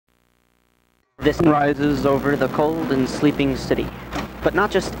This rises over the cold and sleeping city. But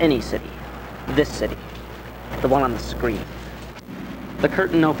not just any city. This city. The one on the screen. The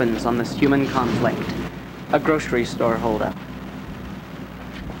curtain opens on this human conflict. A grocery store holdup.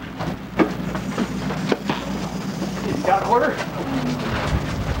 You got an order?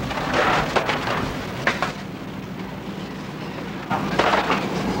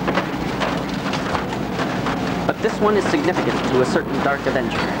 But this one is significant to a certain dark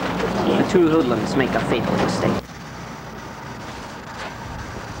avenger. The two hoodlums make a fatal mistake.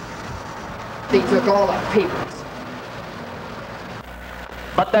 They took all our papers.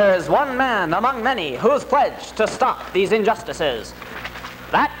 But there is one man among many who's pledged to stop these injustices.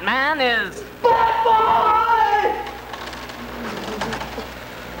 That man is... Bad Boy!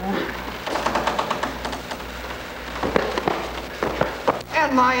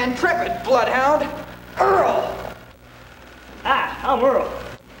 And my intrepid bloodhound, Earl! Ah, I'm Earl.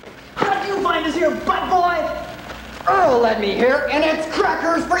 How'd you find us here, butt boy? Earl led me here, and it's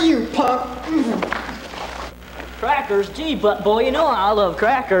crackers for you, punk! Crackers? Gee, butt boy, you know I love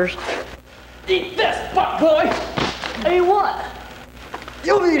crackers. Eat this, butt boy! Hey, what?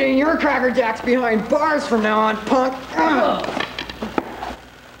 You'll be eating your Cracker Jacks behind bars from now on, punk!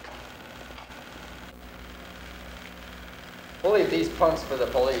 We'll leave these punks for the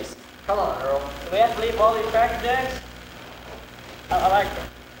police. Come on, Earl. Do we have to leave all these Cracker Jacks? I like them.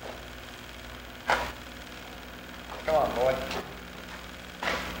 Come on, boy.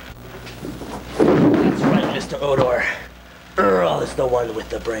 That's right, Mr. Odor. Earl is the one with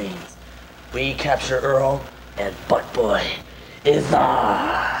the brains. We capture Earl, and Butt Boy is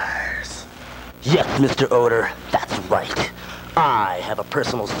ours. Yes, Mr. Odor, that's right. I have a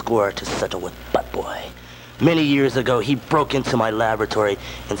personal score to settle with Butt Boy. Many years ago, he broke into my laboratory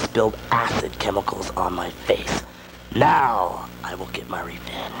and spilled acid chemicals on my face. Now, I will get my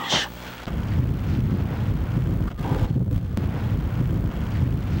revenge.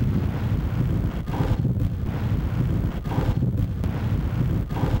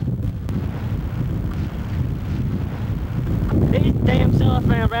 These damn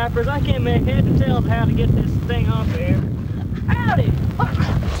cellophane wrappers, I can't make head and tails how to get this thing off here. Howdy!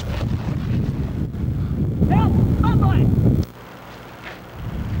 Help! Oh boy!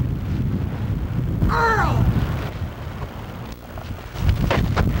 Earl!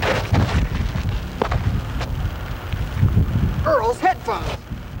 Earl's headphones.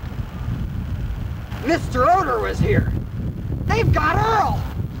 Mr. Odor was here. They've got Earl!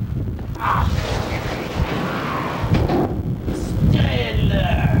 Stay in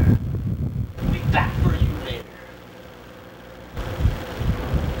there. We'll be back for you later.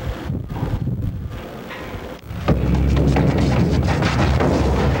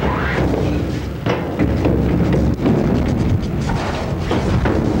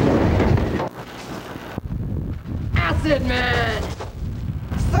 Acid Man!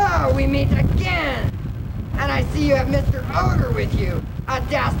 So, we meet again! And I see you have Mr. Odor with you. A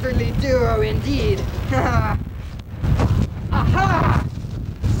dastardly duo indeed. Aha!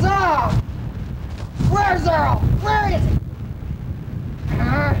 So, where's Earl? Where is he?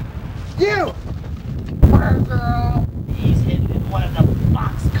 You! Where's Earl? He's hidden in one of the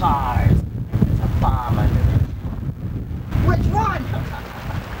boxcars. There's a bomb under it. Which one?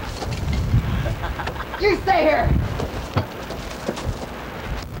 You stay here!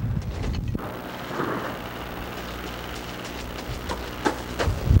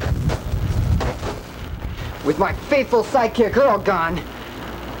 With my faithful sidekick Earl gone,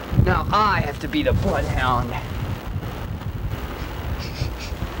 now I have to be the bloodhound.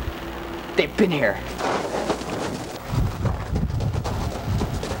 They've been here.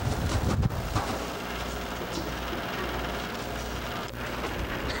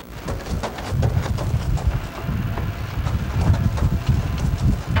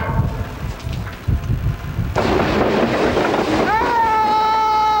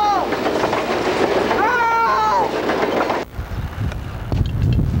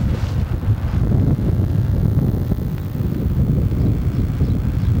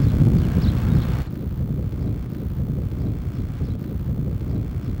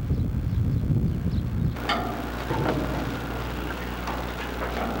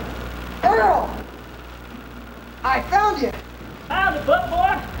 I found you! How's the butt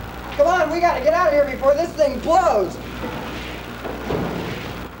boy? Come on, we gotta get out of here before this thing blows!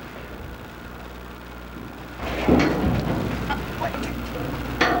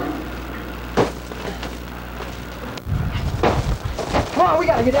 Come on, we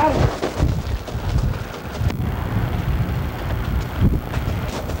gotta get out of here!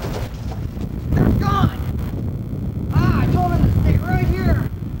 They're gone! Ah, I told them to stay right here!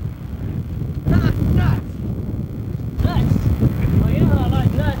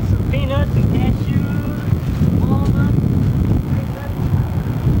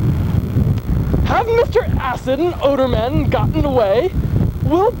 Have Mr. Acid and Odor Men gotten away?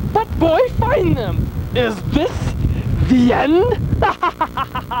 Will Butt Boy find them? Is this the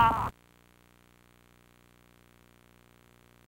end?